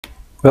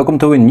Welcome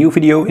to a new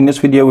video. In this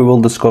video we will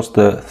discuss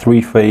the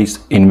three-phase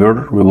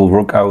inverter. We will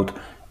work out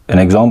an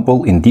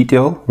example in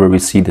detail where we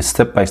see the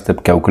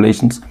step-by-step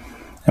calculations,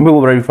 and we will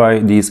verify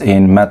these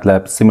in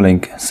MATLAB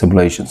Simulink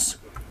simulations.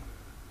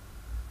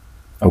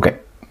 Okay,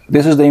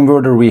 this is the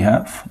inverter we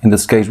have. In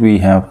this case we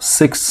have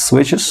 6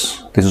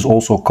 switches. This is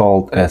also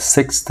called a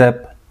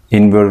 6-step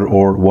inverter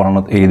or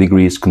 180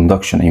 degrees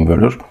conduction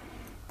inverter.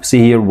 See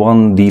here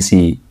one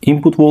DC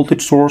input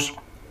voltage source,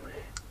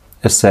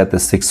 a set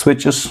of 6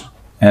 switches,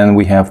 and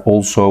we have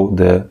also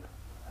the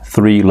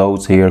 3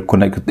 loads here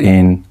connected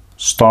in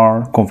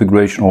star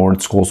configuration, or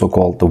it's also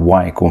called the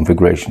Y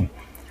configuration.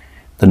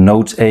 The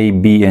nodes A,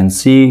 B and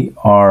C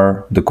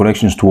are the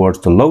connections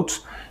towards the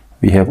loads.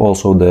 We have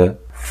also the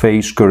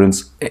phase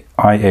currents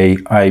IA,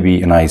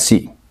 IB and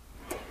IC.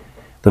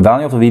 The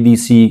value of the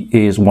VDC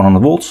is 100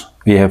 volts.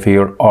 We have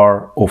here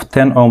R of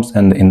 10 ohms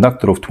and the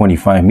inductor of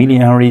 25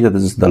 millihenry. That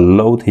is the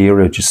load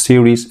here, which is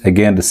series.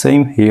 Again, the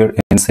same here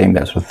and same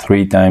there. So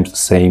 3 times the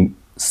same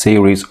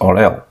series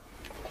RL.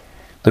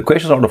 The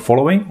questions are the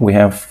following. We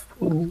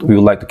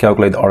would like to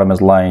calculate the RMS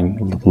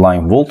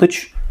line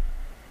voltage,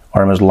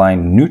 RMS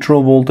line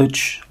neutral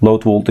voltage,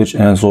 load voltage,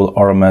 and also the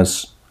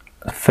RMS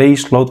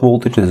phase load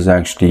voltage. This is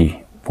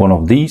actually one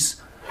of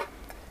these.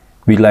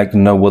 We'd like to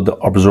know what the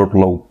absorbed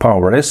load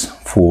power is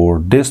for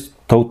this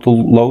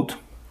total load,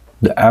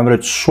 the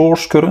average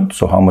source current,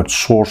 so how much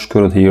source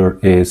current here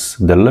is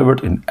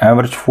delivered in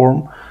average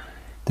form,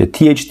 the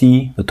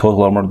THD, the total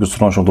harmonic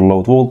distortion of the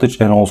load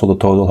voltage, and also the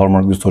total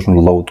harmonic distortion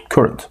of the load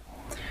current.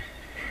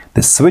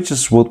 The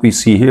switches, what we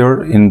see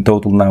here, in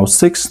total now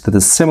 6, that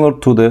is similar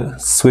to the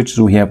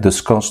switches we have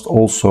discussed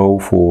also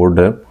for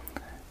the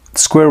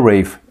square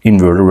wave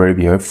inverter, where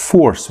we have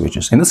 4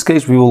 switches. In this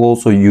case we will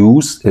also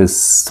use a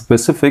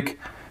specific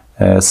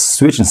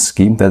switching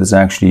scheme that is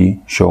actually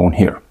shown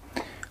here.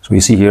 So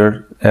you see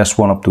here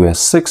S1 up to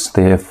S6,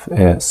 they have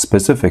a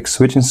specific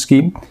switching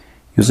scheme.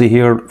 You see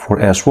here for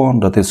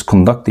S1 that is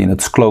conducting,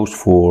 it's closed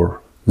for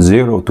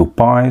 0 to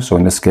pi, so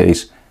in this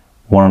case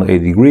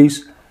 180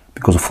 degrees,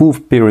 because the full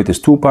period is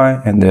 2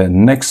 pi, and the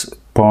next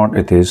part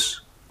it is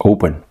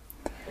open.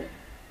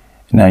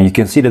 Now you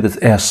can see that it's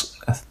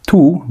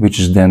S2, which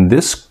is then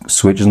this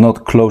switch is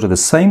not closed at the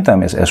same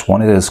time as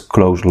S1, it is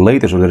closed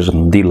later, so there is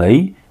a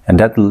delay, and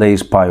that delay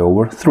is pi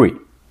over 3.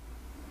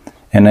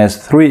 And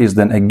S3 is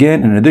then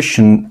again in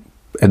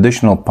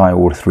additional pi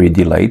over 3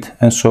 delayed,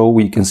 and so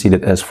we can see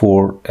that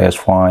S4,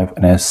 S5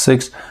 and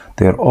S6,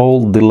 they're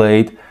all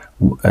delayed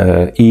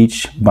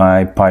each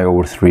by pi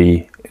over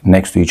 3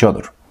 next to each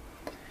other.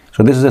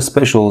 So this is a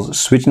special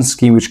switching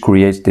scheme which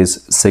creates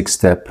this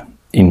 6-step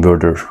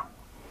inverter.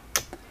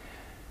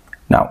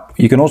 Now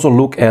you can also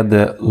look at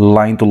the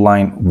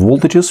line-to-line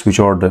voltages, which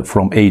are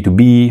from A to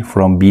B,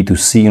 from B to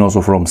C, and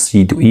also from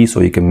C to E, so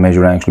you can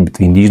measure actually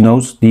between these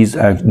nodes. These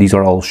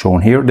are all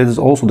shown here. This is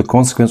also the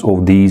consequence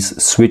of these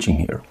switching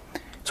here.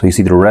 So you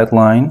see the red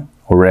line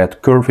or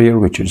red curve here,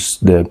 which is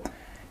the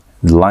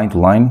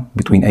line-to-line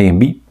between A and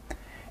B.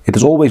 It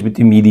is always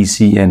between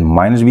VDC and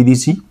minus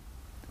VDC,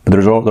 but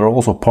there are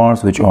also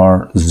parts which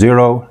are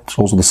 0. It's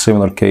also the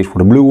similar case for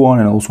the blue one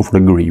and also for the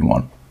green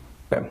one.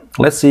 Okay.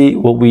 Let's see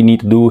what we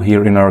need to do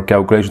here in our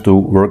calculation to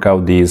work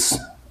out these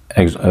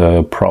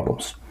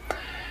problems.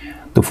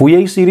 The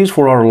Fourier series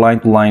for our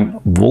line-to-line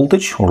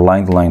voltage or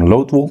line-to-line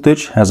load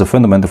voltage has a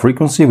fundamental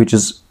frequency which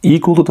is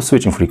equal to the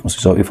switching frequency.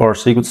 So if our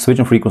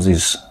switching frequency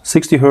is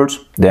 60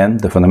 Hz, then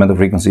the fundamental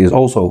frequency is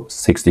also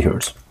 60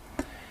 Hz.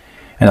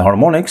 And the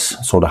harmonics,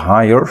 so the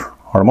higher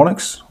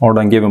harmonics, are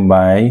then given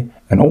by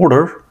an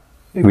order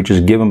which is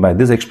given by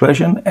this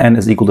expression, and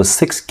is equal to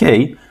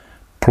 6k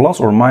plus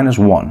or minus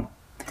 1.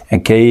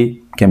 And k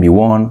can be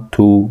 1,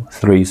 2,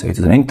 3, so it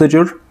is an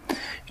integer.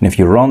 And if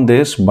you run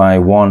this by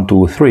 1,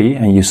 2, 3,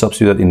 and you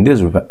substitute in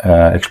this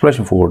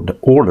expression for the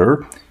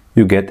order,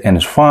 you get n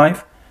is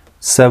 5,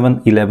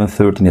 7, 11,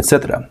 13,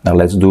 etc. Now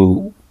let's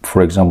do,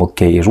 for example,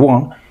 k is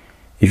 1.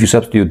 If you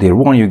substitute here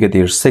 1, you get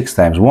here 6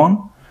 times 1,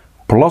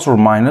 plus or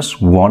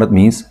minus 1, that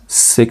means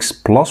 6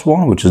 plus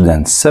 1, which is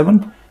then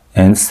 7,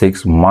 and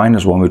 6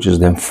 minus 1, which is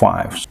then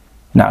 5.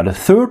 Now the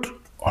third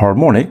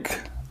harmonic,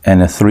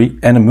 and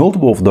a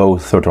multiple of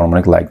those third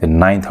harmonic, like the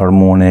 9th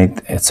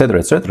harmonic,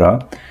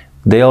 etc.,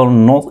 they are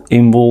not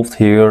involved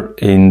here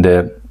in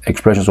the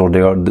expressions, or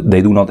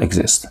they do not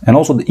exist. And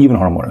also the even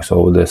harmonic,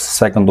 so the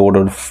 2nd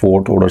order,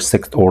 4th order,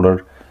 6th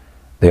order,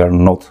 they are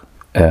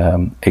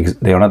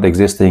not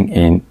existing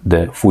in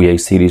the Fourier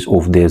series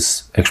of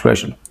this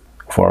expression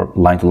for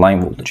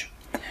line-to-line voltage.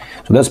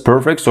 So that's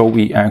perfect. So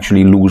we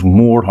actually lose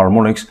more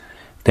harmonics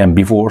than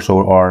before,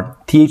 so our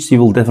THC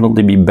will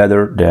definitely be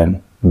better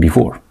than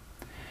before.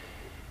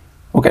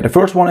 Okay, the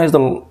first one is the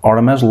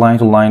RMS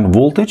line-to-line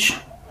voltage,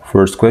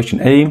 first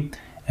question A,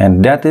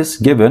 and that is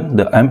given,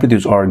 the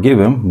amplitudes are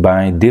given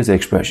by this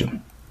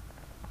expression.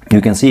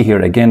 You can see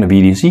here again the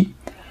VDC,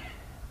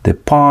 the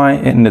pi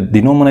in the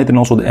denominator, and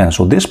also the n.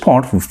 So this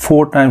part,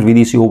 4 times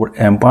VDC over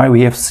n pi,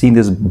 we have seen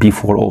this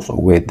before also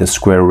with the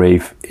square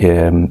wave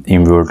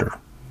inverter.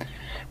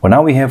 Well,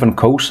 now we have a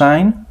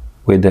cosine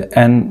with the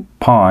n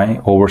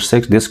pi over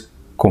 6. This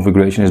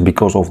configuration is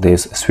because of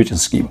this switching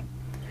scheme.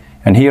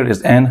 And here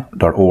is n,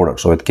 their order.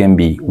 So it can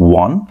be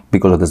 1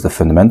 because that is the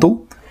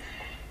fundamental.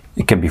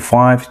 It can be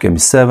 5, it can be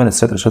 7,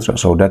 etc., etc.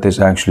 So that is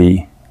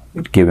actually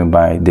given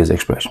by this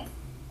expression.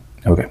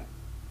 Okay.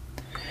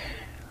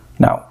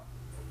 Now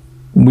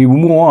we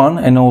move on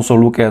and also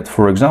look at,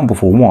 for example,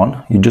 for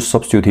 1, you just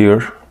substitute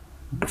here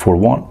for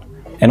 1,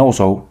 and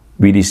also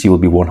VDC will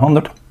be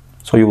 100,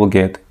 so you will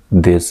get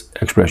this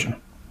expression.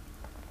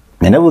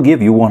 And that will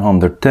give you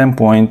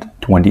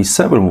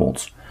 110.27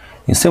 volts.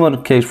 In similar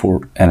case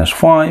for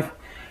NS5,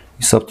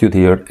 you substitute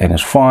here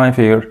NS5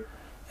 here,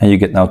 and you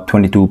get now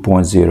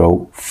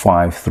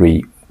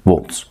 22.053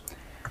 volts.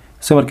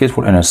 Similar case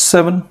for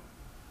NS7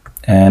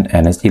 and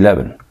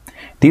NS11.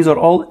 These are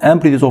all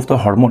amplitudes of the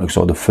harmonic,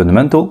 so the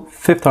fundamental,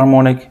 5th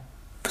harmonic,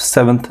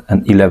 7th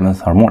and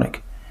 11th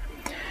harmonic.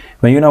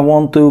 When you now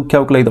want to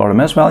calculate the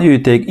RMS value, you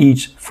take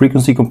each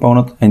frequency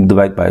component and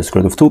divide by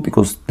square root of 2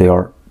 because they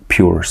are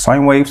pure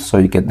sine waves. So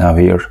you get now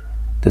here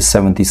the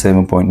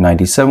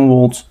 77.97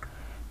 volts.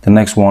 The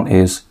next one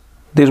is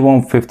this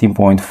one,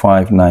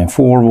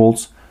 15.594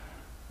 volts.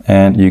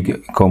 And you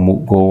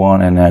go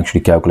on and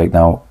actually calculate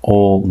now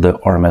all the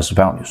RMS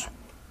values.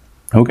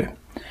 Okay,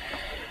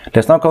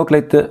 let's now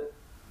calculate the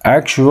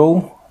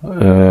actual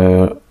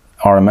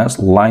RMS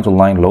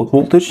line-to-line load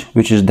voltage,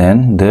 which is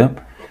then the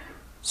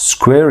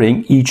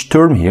squaring each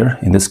term here,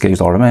 in this case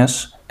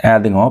RMS,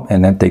 adding up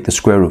and then take the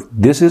square root.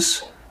 This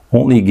is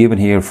only given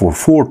here for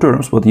 4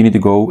 terms, but you need to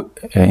go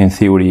in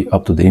theory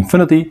up to the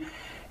infinity.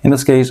 In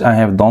this case I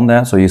have done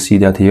that, so you see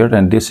that here,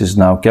 and this is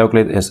now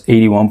calculated as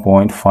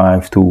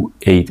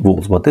 81.528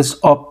 volts, but this is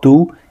up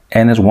to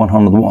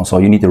NS101, so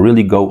you need to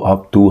really go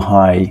up to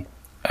high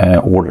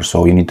order,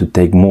 so you need to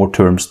take more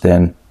terms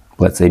than,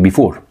 let's say,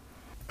 before.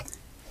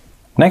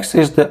 Next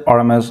is the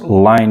RMS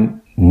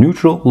line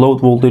neutral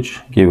load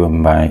voltage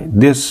given by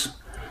this,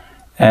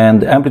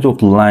 and the amplitude of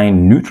the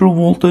line neutral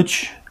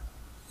voltage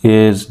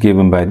is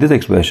given by this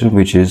expression,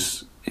 which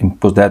is,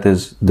 because that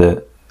is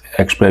the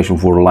expression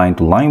for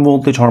line-to-line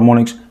voltage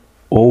harmonics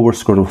over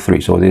square root of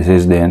 3. So this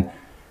is then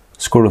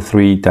square root of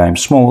 3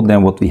 times smaller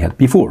than what we had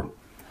before.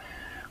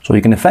 So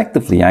you can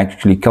effectively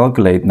actually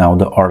calculate now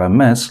the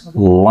RMS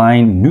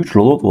line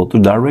neutral load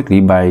voltage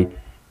directly by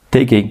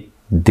taking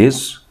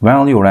this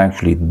value, or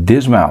actually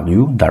this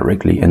value,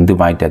 directly and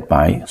divide that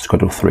by square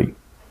root of 3.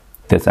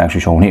 That's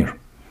actually shown here.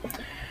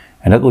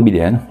 And that will be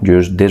then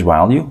just this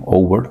value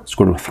over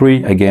square root of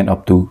 3, again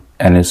up to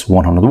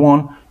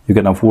NS101. You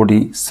get now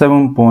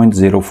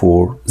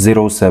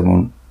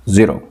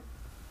 47.04070.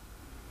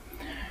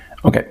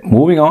 Okay,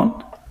 moving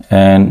on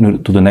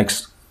and to the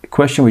next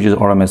question, which is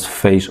RMS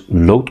phase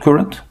load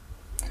current.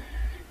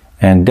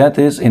 And that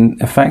is in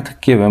effect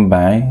given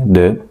by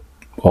the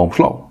Ohm's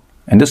law.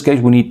 In this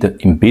case, we need the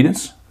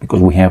impedance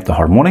because we have the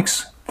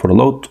harmonics for the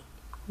load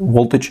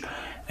voltage,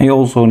 and you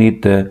also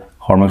need the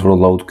harmonics for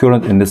the load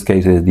current. In this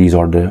case, these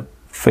are the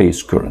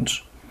phase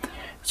currents.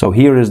 So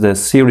here is the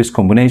series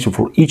combination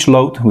for each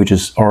load, which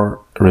is our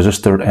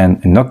resistor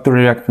and inductor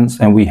reactance,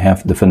 and we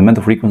have the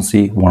fundamental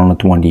frequency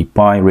 120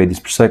 pi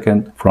radians per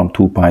second from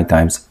 2 pi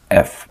times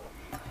f.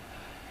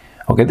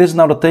 Okay, this is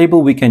now the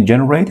table we can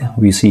generate.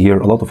 We see here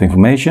a lot of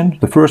information.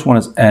 The first one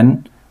is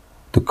n,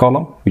 the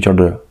column, which are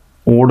the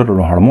order of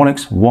the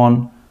harmonics,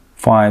 1,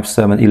 5,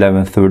 7,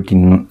 11,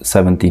 13,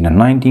 17 and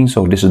 19.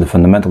 So this is the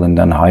fundamental and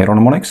then higher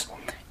harmonics.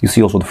 You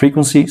see also the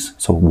frequencies,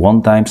 so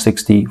 1 times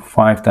 60,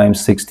 5 times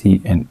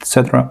 60, and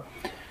etc.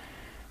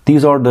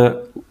 These are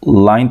the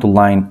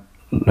line-to-line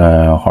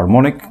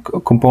harmonic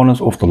components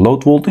of the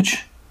load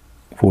voltage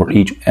for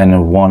each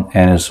NS1,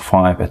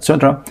 NS5,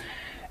 etc.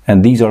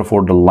 And these are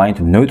for the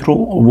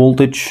line-to-neutral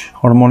voltage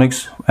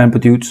harmonics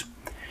amplitudes.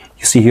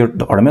 You see here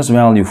the RMS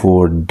value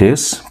for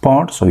this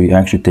part, so you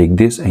actually take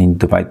this and you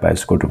divide by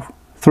square root of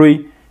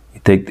 3. You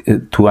take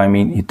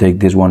you take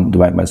this one,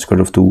 divide by square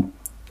root of 2.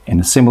 In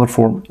a similar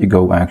form, you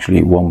go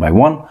actually one by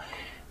one.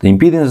 The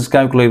impedance is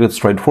calculated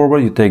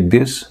straightforward. You take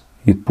this,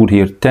 you put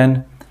here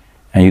 10,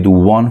 and you do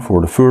 1 for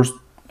the first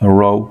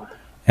row,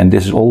 and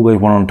this is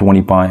always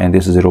 120 pi, and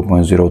this is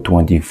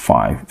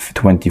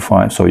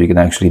 0.025. So you can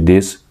actually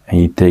this, and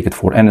you take it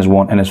for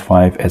NS1,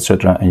 NS5,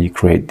 etc., and you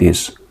create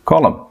this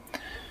column.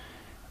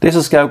 This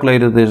is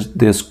calculated,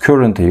 this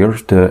current here,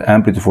 the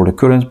amplitude for the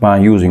current, by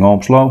using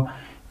Ohm's law.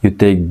 You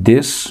take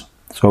this,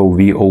 so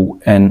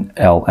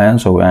VONLN,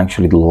 so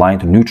actually the line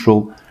to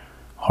neutral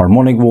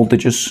harmonic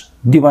voltages,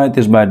 divide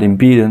this by the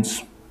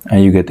impedance,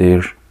 and you get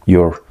here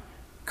your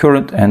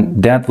current,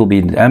 and that will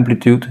be the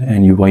amplitude.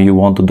 And when you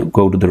want to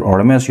go to the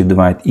RMS, you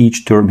divide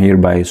each term here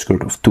by square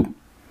root of 2.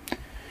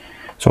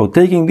 So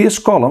taking this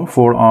column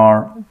for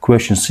our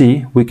question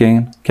C, we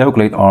can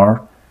calculate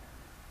our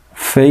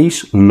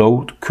phase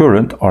load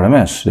current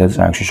RMS. That's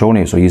actually shown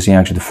here. So you see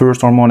actually the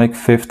first harmonic,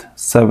 5th,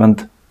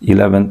 7th,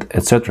 11th,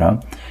 etc.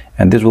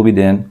 And this will be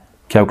then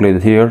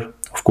calculated here.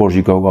 Of course,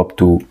 you go up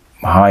to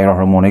higher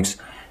harmonics.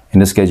 In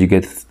this case, you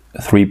get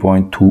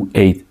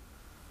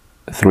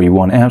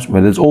 3.2831 amps,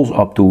 but it's also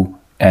up to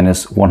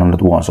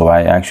NS101. So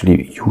I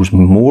actually use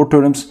more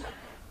terms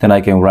than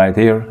I can write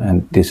here,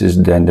 and this is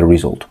then the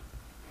result.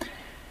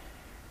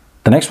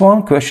 The next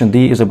one, question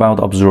D, is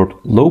about absorbed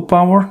load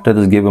power that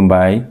is given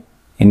by,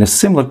 in a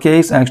similar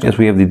case actually as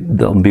we have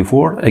done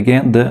before,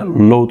 again the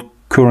load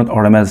current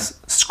RMS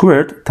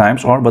squared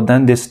times R, but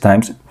then this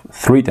times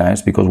 3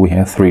 times because we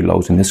have 3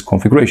 loads in this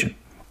configuration.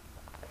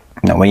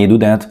 Now when you do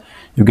that,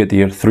 you get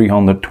here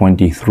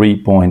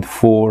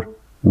 323.4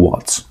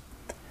 watts.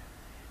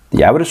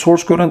 The average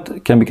source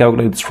current can be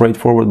calculated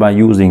straightforward by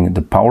using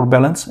the power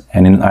balance,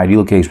 and in an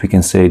ideal case we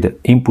can say that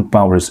input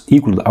power is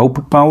equal to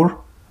output power.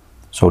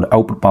 So the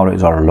output power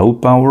is our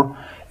load power,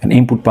 and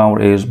input power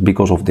is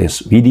because of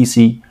this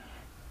VDC,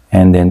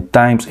 and then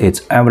times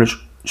its average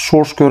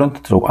source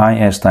current. So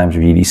IS times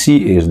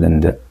VDC is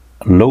then the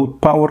load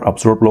power,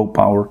 absorbed load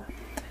power,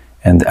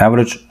 and the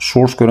average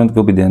source current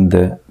will be then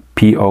the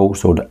PO,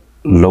 so the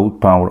load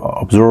power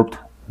absorbed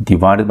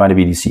divided by the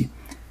VDC.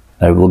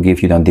 That will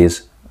give you then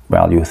this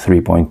value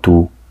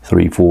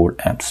 3.234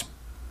 amps.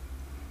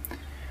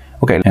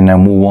 Okay, and now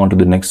move on to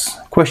the next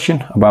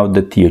question about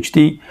the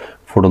THD.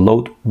 For the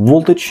load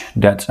voltage,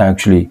 that's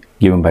actually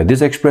given by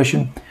this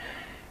expression.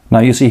 Now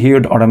you see here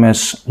the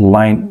RMS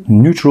line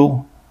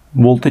neutral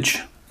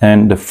voltage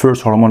and the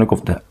first harmonic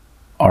of the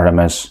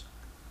RMS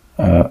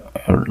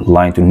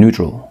line to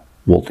neutral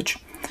voltage.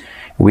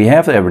 We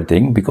have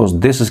everything because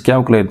this is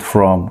calculated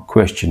from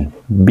question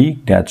B,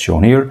 that's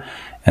shown here,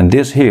 and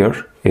this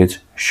here is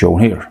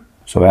shown here.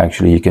 So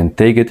actually you can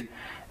take it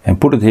and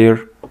put it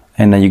here,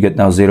 and then you get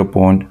now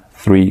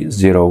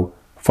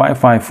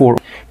 0.30554.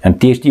 And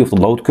THD of the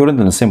load current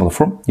in a similar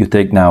form, you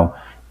take now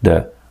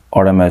the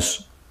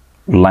RMS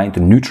line to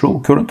neutral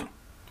current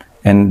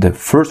and the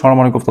first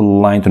harmonic of the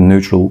line to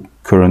neutral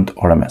current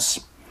RMS.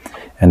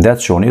 And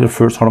that's shown here, the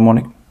first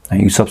harmonic.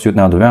 And you substitute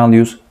now the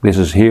values. This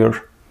is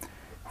here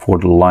for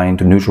the line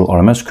to neutral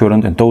RMS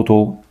current in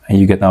total. And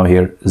you get now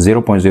here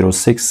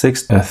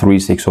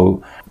 0.06636,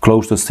 so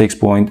close to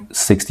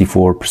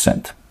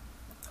 6.64%.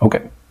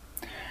 Okay.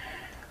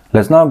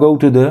 Let's now go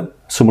to the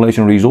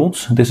simulation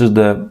results. This is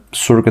the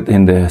circuit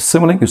in the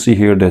Simulink. You see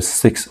here the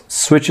 6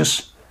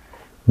 switches,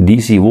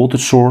 DC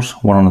voltage source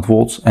 100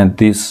 volts, and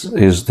this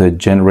is the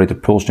generator,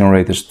 pulse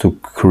generators to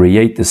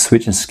create the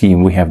switching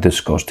scheme we have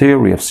discussed here,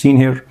 we have seen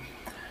here.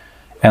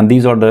 And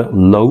these are the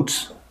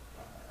loads,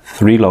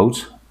 3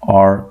 loads,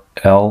 R,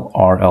 L,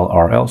 RL,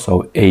 RL,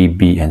 so A,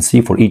 B, and C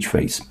for each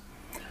phase.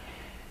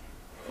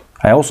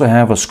 I also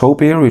have a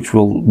scope here, which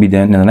will be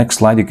then in the next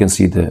slide. You can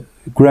see the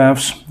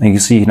graphs, and you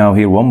see now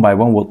here one by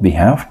one what we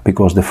have,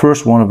 because the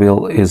first one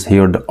is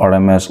here the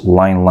RMS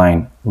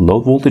line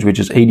load voltage, which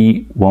is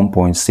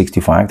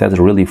 81.65. That's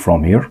really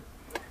from here.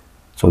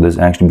 So this is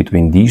actually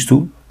between these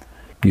two.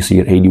 You see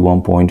here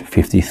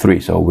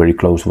 81.53, so very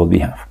close to what we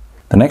have.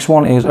 The next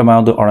one is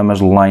about the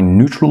RMS line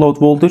neutral load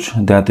voltage.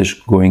 That is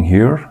going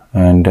here,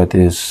 and that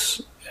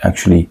is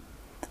actually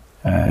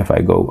if I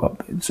go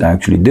up, it's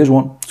actually this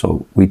one.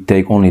 So we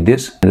take only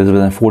this. It is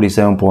within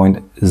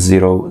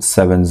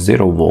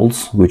 47.070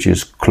 volts, which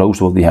is close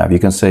to what we have. You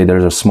can say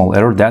there's a small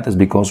error. That is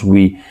because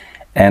we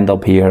end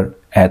up here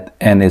at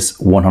n is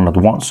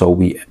 101. So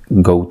we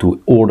go to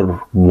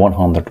order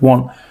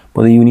 101,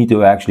 but you need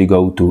to actually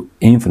go to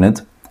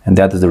infinite, and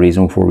that is the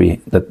reason for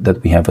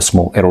that we have a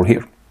small error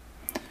here.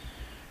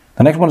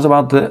 The next one is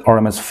about the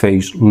RMS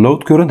phase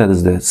load current. That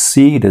is the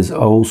C. It is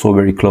also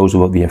very close to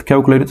what we have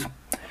calculated.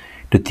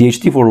 The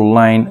THD for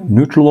line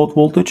neutral load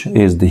voltage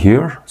is the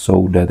here,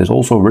 so that is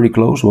also very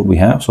close to what we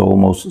have, so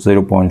almost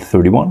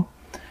 0.31.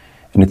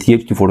 And the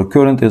THD for the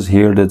current is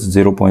here, that's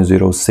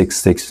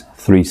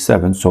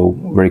 0.06637, so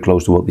very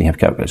close to what we have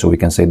calculated. So we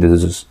can say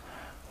this is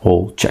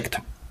all checked.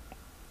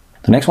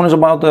 The next one is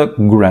about the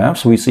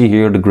graphs. We see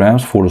here the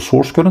graphs for the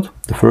source current,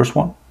 the first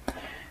one,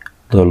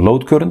 the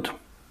load current,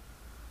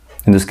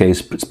 in this case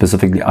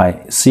specifically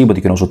IC, but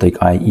you can also take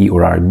IE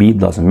or RB,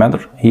 doesn't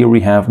matter. Here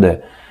we have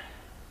the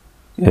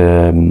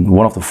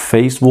one of the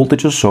phase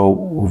voltages,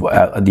 so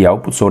at the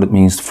output, so that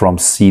means from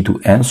C to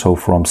N, so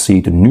from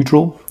C to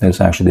neutral. There's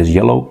actually this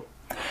yellow,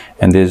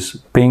 and this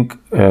pink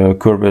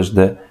curve is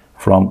the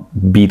from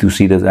B to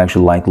C, that's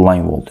actually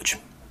line voltage.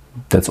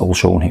 That's all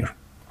shown here.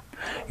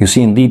 You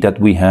see indeed that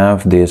we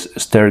have this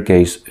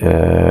staircase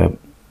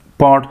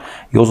part.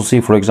 You also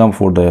see, for example,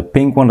 for the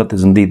pink one, that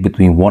is indeed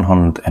between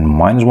 100 and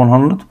minus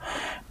 100,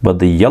 but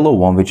the yellow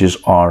one, which is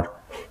our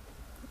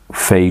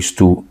phase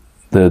to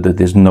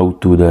this node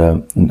to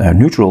the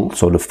neutral,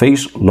 so the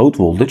phase load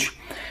voltage,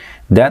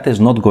 that is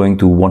not going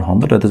to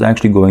 100, that is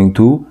actually going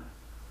to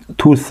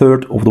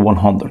 2/3 of the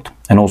 100,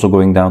 and also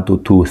going down to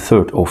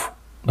 2/3 of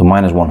the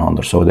minus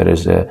 100. So there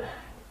is a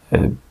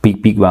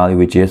peak value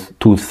which is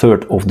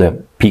 2/3 of the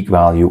peak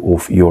value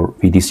of your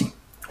VDC,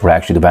 or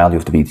actually the value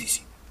of the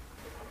VDC.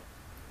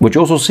 What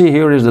you also see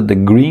here is that the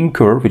green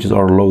curve, which is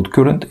our load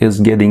current, is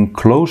getting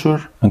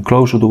closer and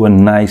closer to a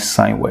nice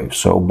sine wave.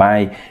 So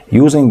by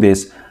using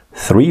this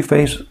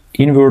 3-phase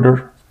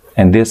inverter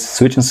and this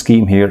switching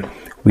scheme here,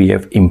 we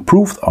have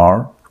improved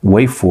our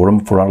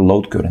waveform for our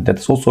load current. That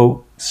is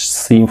also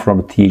seen from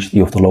the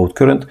THD of the load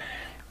current.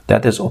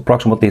 That is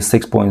approximately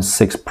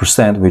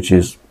 6.6%, which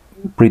is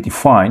pretty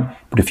fine.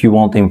 But if you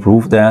want to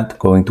improve that,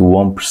 going to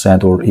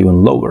 1% or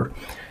even lower,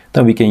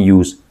 then we can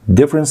use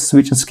different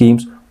switching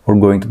schemes or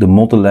going to the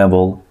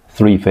multi-level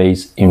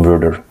 3-phase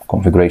inverter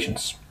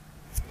configurations.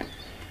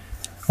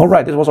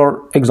 Alright, this was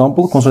our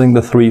example concerning the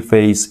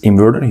 3-phase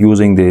inverter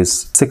using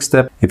this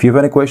 6-step. If you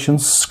have any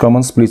questions,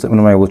 comments, please let me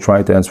know. I will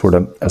try to answer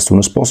them as soon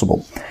as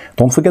possible.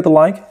 Don't forget to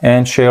like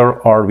and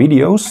share our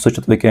videos such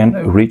that we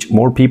can reach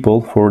more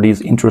people for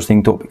these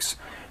interesting topics.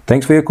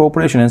 Thanks for your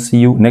cooperation and see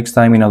you next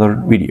time in another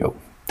video.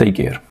 Take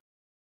care.